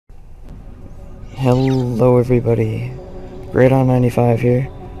Hello everybody, Great on 95 here.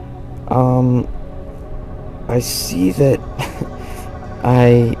 I see that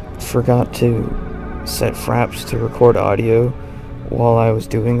I forgot to set Fraps to record audio while I was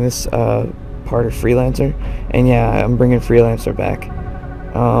doing this part of Freelancer, and yeah, I'm bringing Freelancer back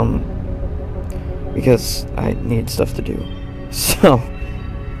because I need stuff to do. So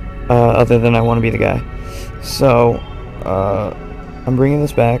other than I want to be the guy, so I'm bringing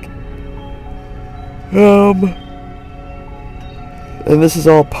this back. And this is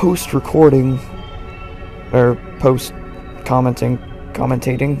all post-recording, or post-commentating.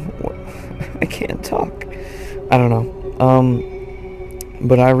 I can't talk. I don't know.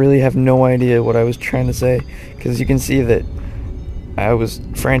 But I really have no idea what I was trying to say, because you can see that I was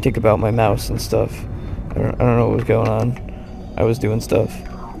frantic about my mouse and stuff. I don't know what was going on. I was doing stuff.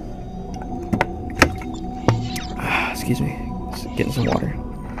 Excuse me. Just getting some water.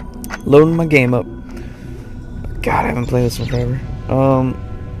 Loading my game up. God, I haven't played this in forever.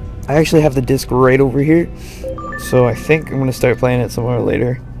 I actually have the disc right over here, so I think I'm gonna start playing it somewhere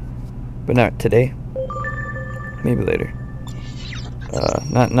later, but not today. Maybe later.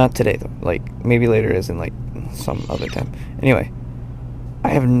 Not today though. Like maybe later, as in like some other time. Anyway, I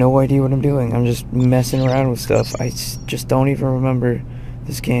have no idea what I'm doing. I'm just messing around with stuff. I just don't even remember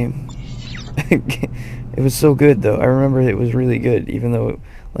this game. It was so good though. I remember it was really good, even though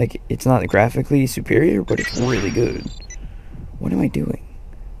like it's not graphically superior, but it's really good. What am I doing?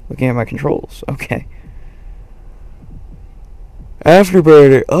 Looking at my controls. Okay.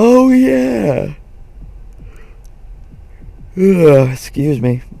 Afterburner. Oh yeah. Ugh, excuse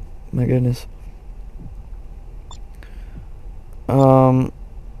me. My goodness. Oh,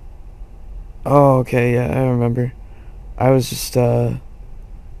 okay. Yeah, I remember. I was just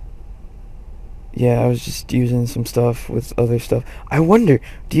yeah, I was just using some stuff with other stuff. I wonder,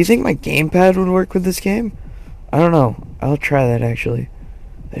 do you think my gamepad would work with this game? I don't know. I'll try that actually.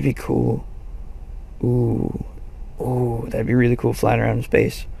 That'd be cool. Ooh. Ooh, that'd be really cool flying around in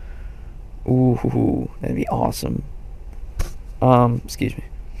space. Ooh, that'd be awesome. Excuse me.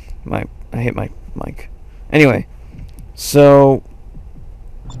 I hit my mic. Anyway, so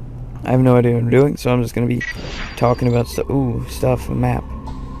I have no idea what I'm doing, so I'm just gonna be talking about stuff. Ooh, stuff, a map.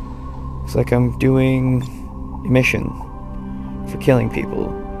 Looks like I'm doing a mission for killing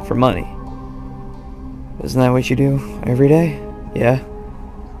people for money. Isn't that what you do every day? Yeah.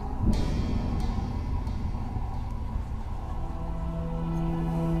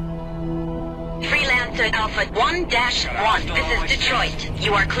 Freelancer Alpha 1-1. This is Detroit.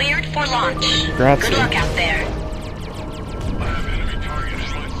 You are cleared for launch. Grazie. Good luck out there.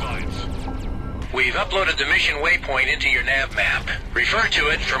 We've uploaded the mission waypoint into your nav map. Refer to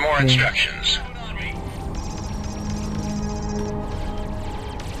it for more instructions.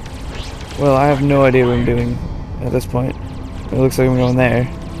 Well, I have no idea what I'm doing at this point. It looks like I'm going there.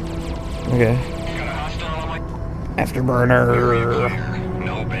 Okay. Afterburner.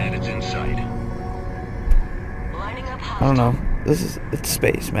 No bandits in sight. I don't know. It's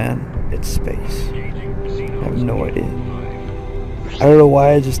space, man. It's space. I have no idea. I don't know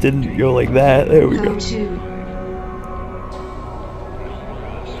why I just didn't go like that. There we go.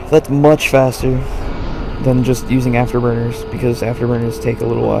 That's much faster than just using afterburners, because afterburners take a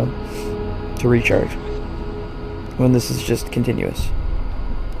little while to recharge when this is just continuous.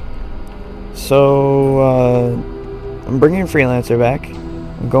 So I'm bringing Freelancer back.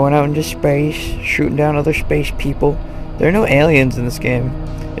 I'm going out into space, shooting down other space people. There are no aliens in this game,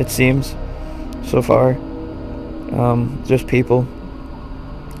 it seems, so far. Just people,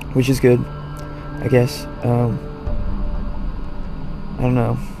 which is good, I guess. I don't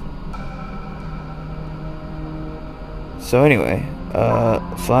know. So anyway,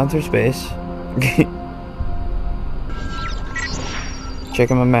 flying through space.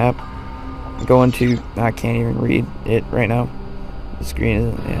 Checking my map. Going to, I can't even read it right now. The screen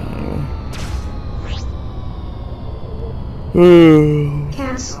isn't, yeah, anyway.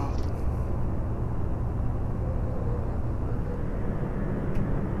 Cancel.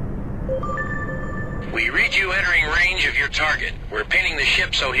 We read you entering range of your target. We're pinning the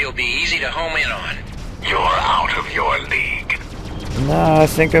ship so he'll be easy to home in on. You're out of your league. Nah, I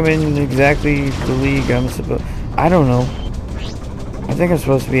think I'm in exactly the league I'm supposed. I don't know. I think I'm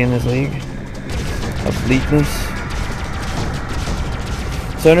supposed to be in this league of bleakness.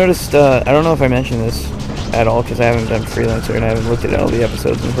 So I noticed, I don't know if I mentioned this at all, because I haven't done Freelancer and I haven't looked at all the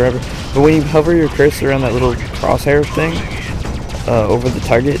episodes in forever, but when you hover your cursor on that little crosshair thing over the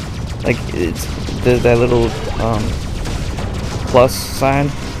target, like it's that little plus sign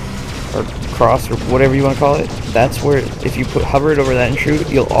or cross or whatever you want to call it, that's where if you hover it over that and shoot,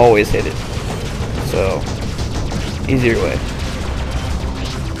 you'll always hit it. so easier way.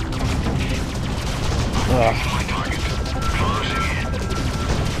 Ugh.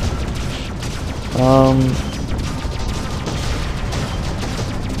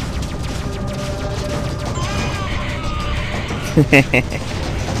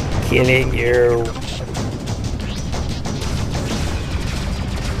 Killing you.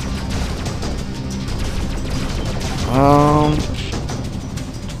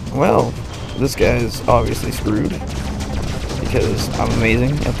 Well, this guy's obviously screwed because I'm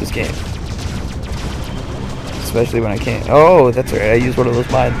amazing at this game. Especially when I can't. Oh, that's right. I use one of those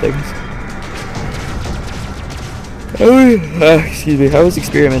mine things. Oh, excuse me. I was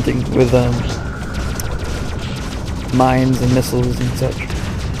experimenting with mines and missiles and such.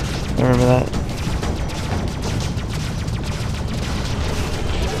 I remember that.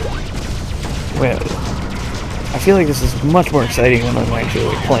 Well, I feel like this is much more exciting when I'm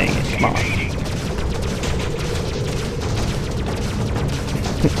actually playing it. Come on.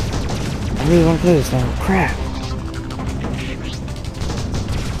 I really want to play this now. Crap.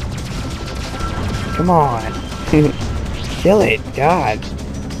 Come on. Kill it. God.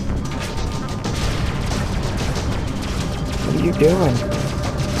 What are you doing?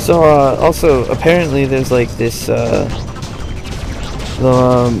 So, also, apparently there's like this,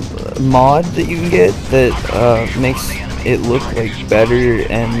 mod that you can get that makes it look like better,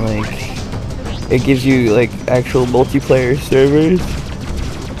 and like it gives you like actual multiplayer servers.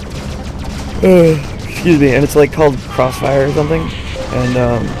 Excuse me, and it's like called Crossfire or something. And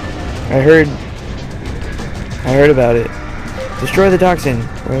I heard about it. Destroy the toxin.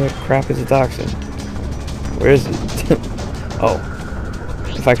 Where the crap is the toxin? Where is it? Oh,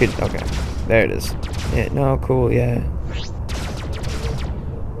 if I could. Okay, there it is. Yeah. No. Cool. Yeah.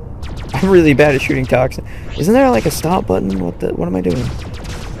 I'm really bad at shooting toxin. Isn't there like a stop button? What am I doing?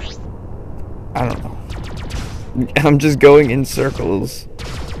 I don't know. I'm just going in circles.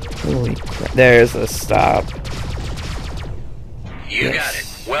 Holy crap. There's a stop. You got it.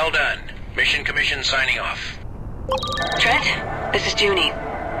 Well done. Mission Commission signing off. Trent, this is Junie.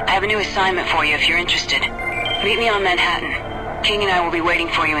 I have a new assignment for you if you're interested. Meet me on Manhattan. King and I will be waiting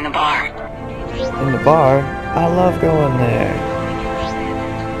for you in the bar. In the bar? I love going there.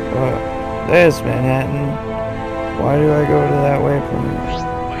 There's Manhattan. Why do I go to that waypoint?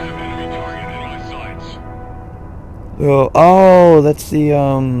 Oh, that's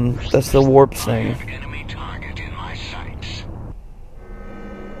the warp thing. Enemy target in my sights.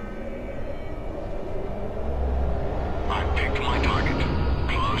 I picked my target.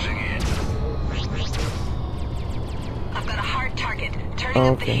 Closing in. I've got a hard target. Turning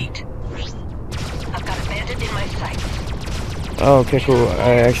up the heat. I've got a bandit in my sights. Oh, okay, cool.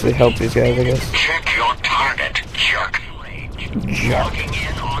 I actually help these guys, I guess. Check your target, jerk. Locking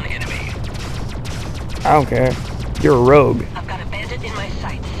in on enemy. I don't care. You're a rogue. I've got a bandit in my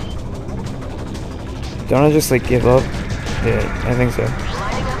sights. Don't I just like give up? Yeah, I think so.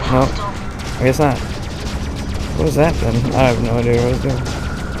 No, I guess not. What was that then? I have no idea what I was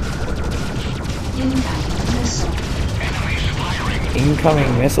doing.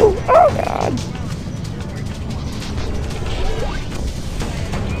 Incoming missile? Oh god.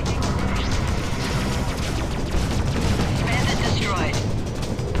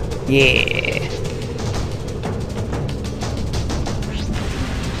 Yeah.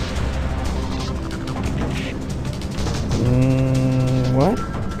 What?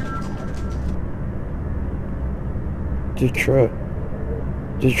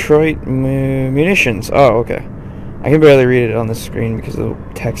 Detroit munitions. Oh, okay. I can barely read it on the screen because the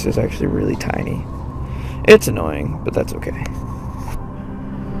text is actually really tiny. It's annoying, but that's okay.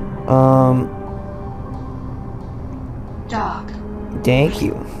 Dog. Thank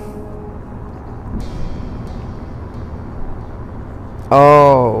you.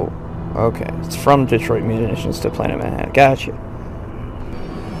 Oh, okay. It's from Detroit Munitions to Planet Manhattan. Gotcha.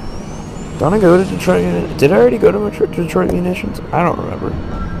 Don't I go to Detroit Munitions? Did I already go to Detroit Munitions? I don't remember.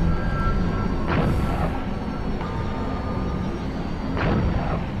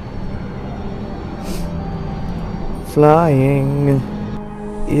 Flying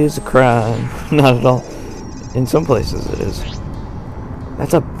is a crime. Not at all. In some places it is.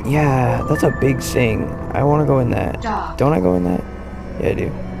 That's a big thing. I want to go in that. Don't I go in that? Yeah, I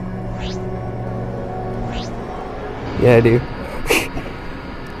do. Yeah, I do.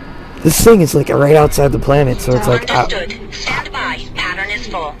 This thing is like right outside the planet, so it's like. Understood. Stand by. Pattern is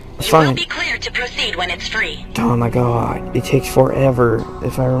full. You will be clear to proceed when it's free. Oh my god, it takes forever,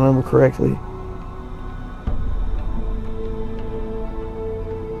 if I remember correctly.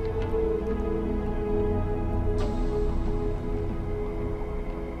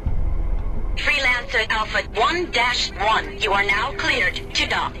 to Alpha 1-1. You are now cleared to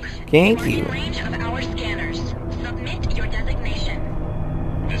dock. Thank you. In range of our scanners. Submit your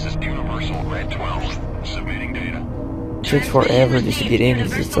designation. This is Universal Red 12. Submitting data. It takes forever just to get in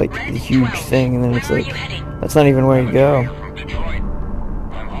because it's like a huge thing, and then it's like, that's not even where you go. From Detroit.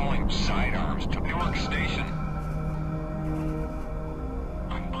 I'm hauling sidearms to Newark Station.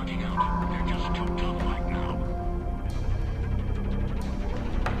 I'm bugging out. They're just too tough right now.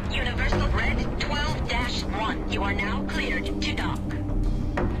 Universal Red 12-1. You are now cleared to dock.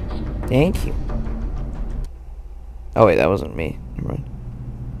 Thank you. Oh wait, that wasn't me. Never mind.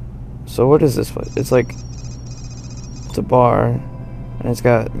 So what is this place? It's like, it's a bar, and it's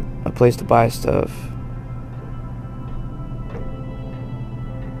got a place to buy stuff.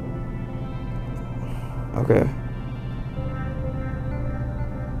 Okay.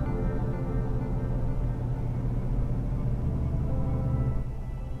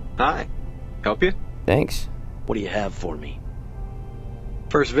 Hi. Help you? Thanks. What do you have for me?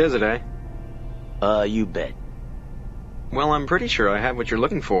 First visit, eh? You bet. Well, I'm pretty sure I have what you're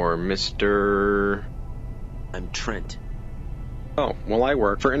looking for, Mr... I'm Trent. Oh, well, I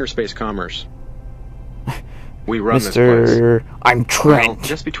work for Interspace Commerce. We run this place. Mr. I'm Trent. Well,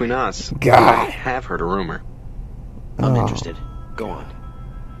 just between us, God. I have heard a rumor. I'm Oh. interested. Go on.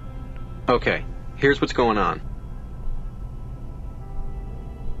 Okay, here's what's going on.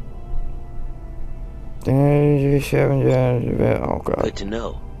 Oh god. Good to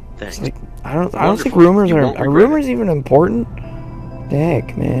know. Thanks. It's like, I don't think Wonderful. rumors You are won't regret rumors even important? The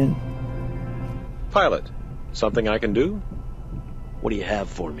heck, man. Pilot, something I can do? What do you have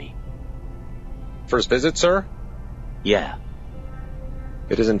for me? First visit, sir? Yeah.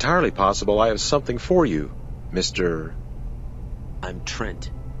 It is entirely possible I have something for you, Mr. I'm Trent.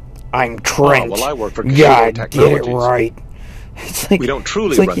 I'm Trent. well, I work for God, Commentated get it Technologies. right. It's like We don't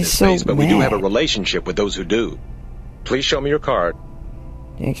truly it's like run he's this so place, but we do have a mad. relationship with those who do. Please show me your card.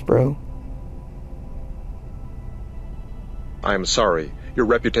 Thanks, bro. I am sorry. Your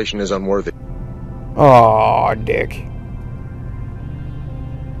reputation is unworthy. Aw, dick.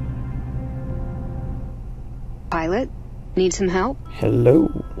 Pilot? Need some help? Hello.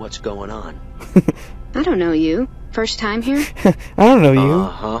 What's going on? I don't know you. First time here? I don't know you.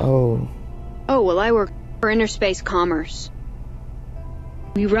 Uh-huh. Oh. Oh, well, I work for Interspace Commerce.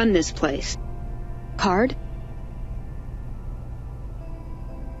 We run this place. Card?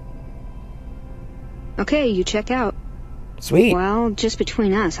 Okay, you check out. Sweet. Well, just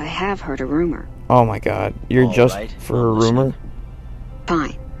between us, I have heard a rumor. Oh my god. You're All just right, for a I'm rumor? listening.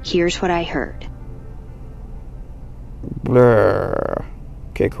 Fine. Here's what I heard. Blur.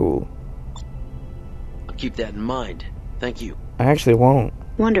 Okay, cool. I'll keep that in mind. Thank you. I actually won't.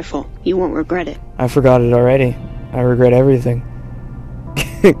 Wonderful. You won't regret it. I forgot it already. I regret everything.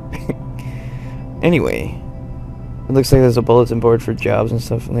 Anyway. It looks like there's a bulletin board for jobs and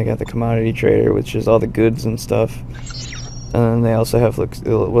stuff, and they got the commodity trader, which is all the goods and stuff. And then they also have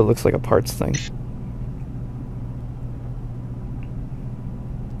what looks like a parts thing.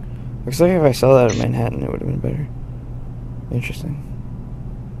 Looks like if I saw that in Manhattan, it would have been better. Interesting.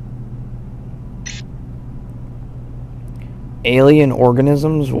 Alien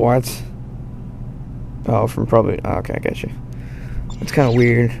organisms? What? Oh, from probably... Oh, okay, I got you. It's kind of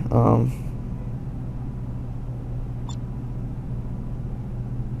weird.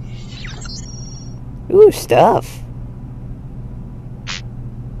 Ooh, stuff.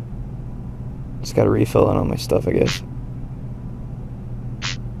 Just gotta refill on all my stuff, I guess.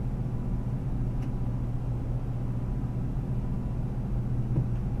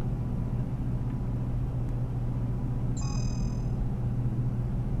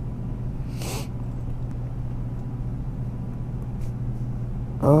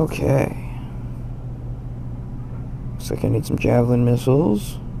 Okay. Looks like I need some javelin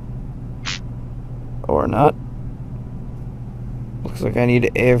missiles. Or not. Looks like I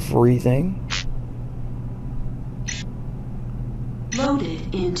need everything.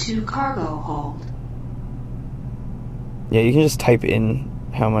 Loaded into cargo hold. Yeah, you can just type in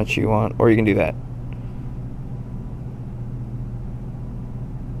how much you want, or you can do that.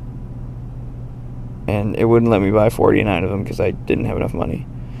 And it wouldn't let me buy 49 of them because I didn't have enough money.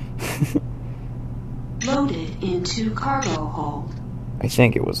 Loaded into cargo hold. I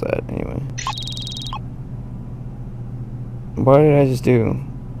think it was that, anyway. What did I just do?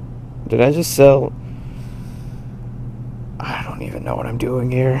 Did I just sell... I don't even know what I'm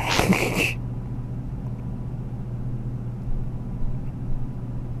doing here.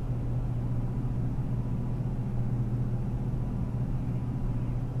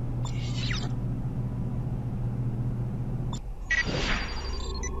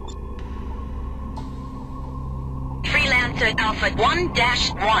 to Alpha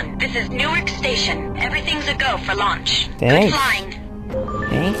 1-1. This is Newark Station. Everything's a go for launch. Thanks. Good flying.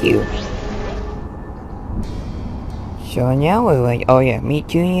 Thank you. So now we're like, oh yeah, meet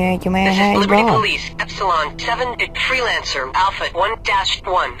Junior at the This is Manhattan Liberty Bar. Police, Epsilon 7, Freelancer, Alpha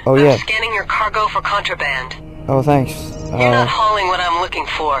 1-1. Oh, yeah. I'm scanning your cargo for contraband. Oh, thanks. You're not hauling what I'm looking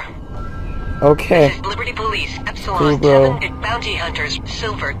for. Okay. This is Liberty Police, Epsilon Cool, bro. 7, Bounty Hunters,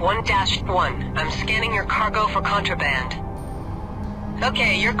 Silver 1-1. I'm scanning your cargo for contraband.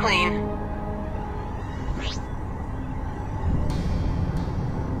 Okay, you're clean.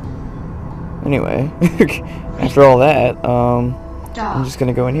 Anyway, after all that, I'm just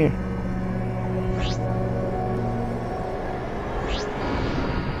gonna go in here.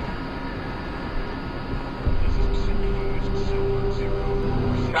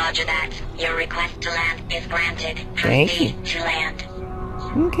 Roger that. Your request to land is granted. Thank you. Proceed to land.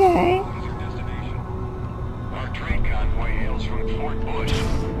 Okay. Our train convoy hails from Fort Bush.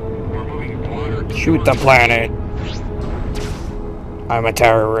 We're moving toward... Shoot the planet. I'm a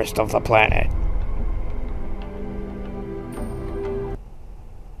terrorist of the planet.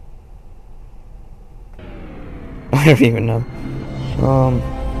 I don't even know.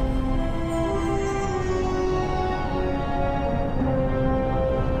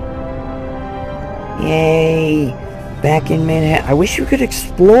 Yay! Back in Manhattan. I wish you could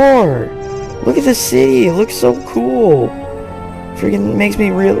explore. Look at the city. It looks so cool. Freaking makes me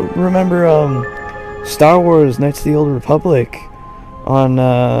remember Star Wars: Knights of the Old Republic. On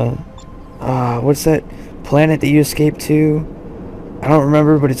what's that planet that you escaped to? I don't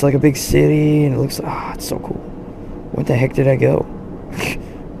remember, but it's like a big city, and it looks it's so cool. What the heck did I go?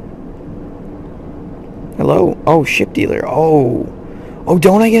 Hello? Oh, ship dealer. Oh,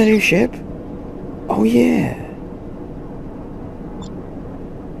 don't I get a new ship? Oh yeah.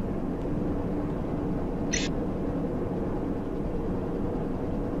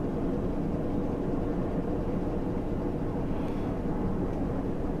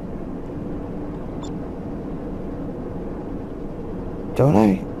 Don't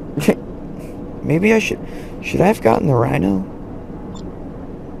I? Maybe I should I have gotten the Rhino?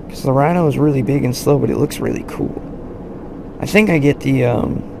 Because the Rhino is really big and slow, but it looks really cool. I think I get the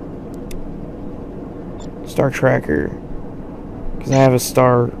Star Tracker, because I have a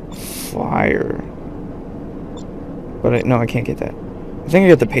Star Flyer. But no, I can't get that. I think I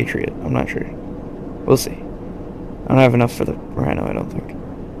got the Patriot. I'm not sure. We'll see. I don't have enough for the Rhino, I don't think.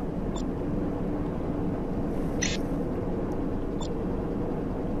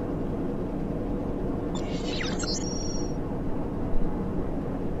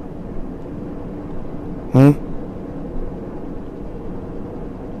 Huh?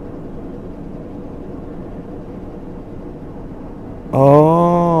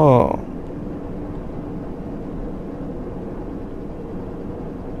 Oh.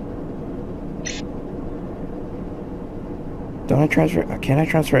 Don't I transfer? Can I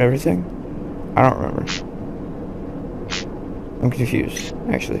transfer everything? I don't remember. I'm confused,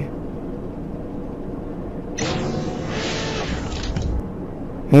 actually.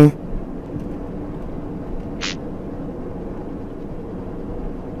 Huh?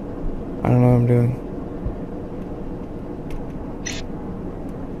 I don't know what I'm doing.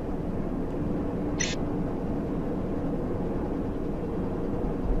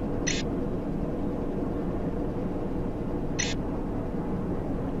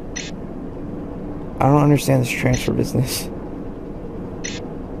 I don't understand this transfer business.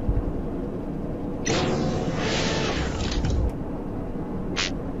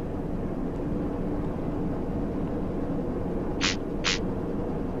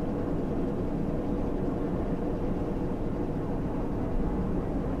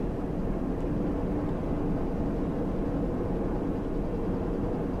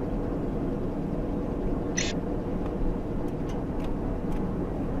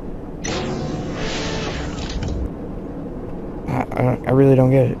 I really don't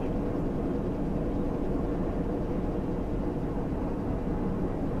get it.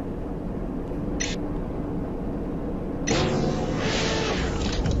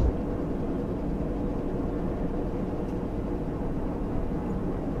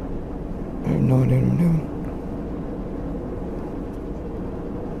 I have no idea what I'm doing.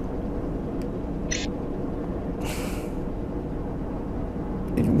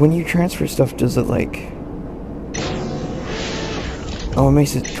 When you transfer stuff, does it like... Oh, it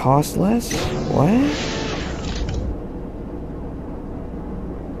makes it cost less? What?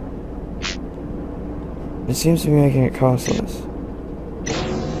 It seems to be making it cost less.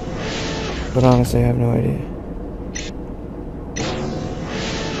 But honestly, I have no idea.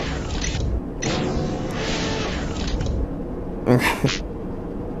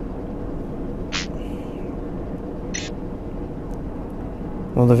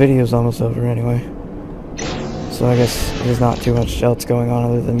 Well, the video's almost over anyway. So I guess there's not too much else going on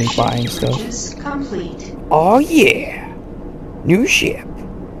other than me buying stuff. Purchase complete. Oh yeah! New ship.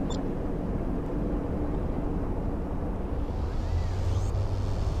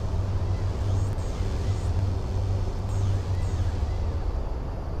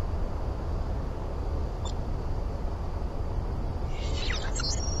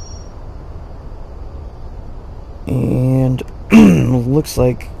 And looks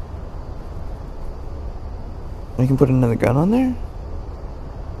like we can put another gun on there?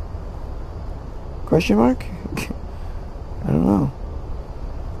 Question mark? I don't know.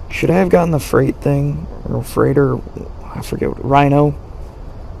 Should I have gotten the freight thing? Or freighter? I forget what. Rhino?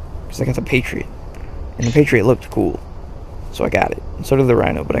 Because I got the Patriot. And the Patriot looked cool. So I got it. And so did the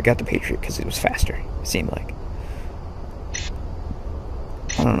Rhino, but I got the Patriot because it was faster, it seemed like.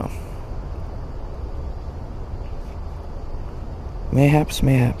 I don't know. Mayhaps,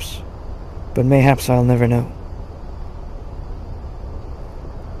 mayhaps. But mayhaps I'll never know.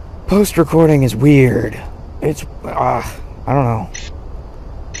 Post-recording is weird. It's, I don't know.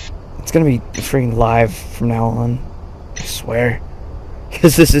 It's gonna be freaking live from now on. I swear.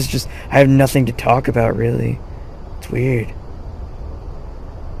 Because this is just, I have nothing to talk about, really. It's weird.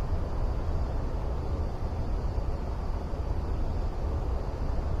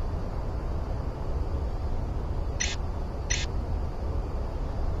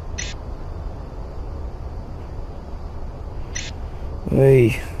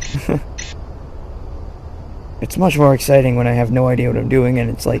 Hey. It's much more exciting when I have no idea what I'm doing and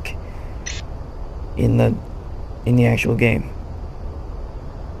it's like in the actual game.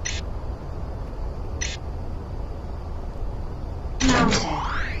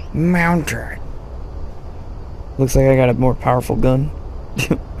 Mounted. Looks like I got a more powerful gun.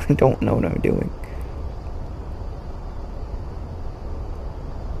 I don't know what I'm doing.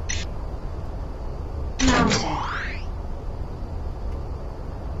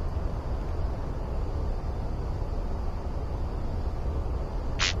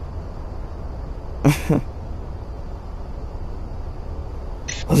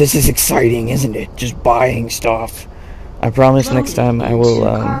 Well, this is exciting, isn't it? Just buying stuff. I promise next time I will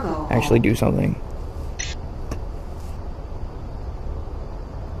actually do something.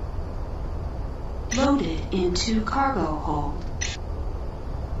 Loaded into cargo hold.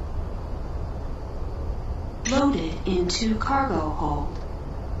 Loaded into cargo hold.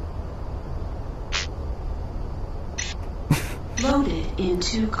 Loaded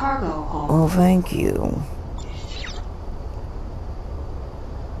into cargo hold. Oh, thank you.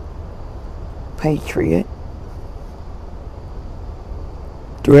 Patriot.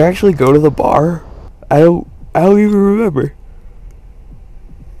 Do I actually go to the bar? I don't even remember.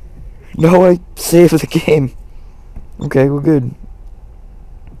 No, I saved the game. Okay, well, good.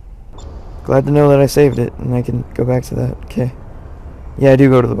 Glad to know that I saved it and I can go back to that. Okay. Yeah, I do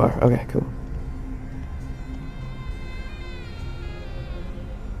go to the bar. Okay, cool.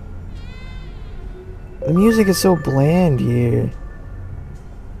 The music is so bland here.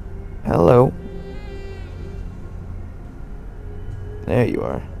 Hello. There you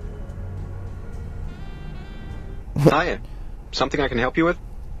are. Hiya. Something I can help you with?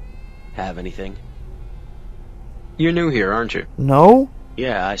 Have anything? You're new here, aren't you? No?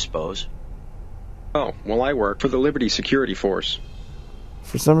 Yeah, I suppose. Oh, well, I work for the Liberty Security Force.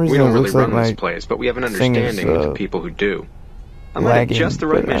 For some reason, We don't it really looks like run my this place, but we have an thing is, understanding with the people who do. I might have lagging, just the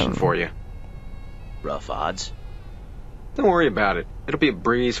right but, mission for you. Rough odds. Don't worry about it. It'll be a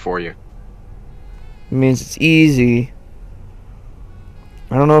breeze for you. It means it's easy.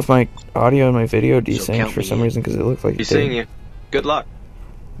 I don't know if my audio and my video desynced count for me some in. reason because it looked like Be it seeing did. you. Good luck.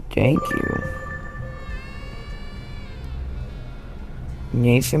 Thank you.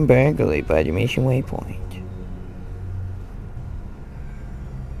 Nathan Berkeley by the Mission Waypoint.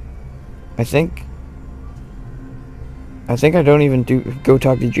 I think I don't even go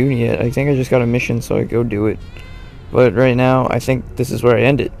talk to Junie yet. I think I just got a mission, so I go do it. But right now, I think this is where I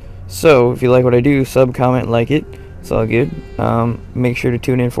end it. So, if you like what I do, sub, comment, like it. It's all good. Make sure to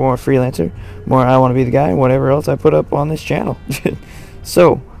tune in for more Freelancer, more I Want to Be the Guy, whatever else I put up on this channel.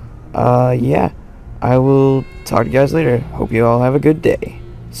 So, yeah. I will talk to you guys later. Hope you all have a good day.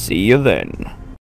 See you then.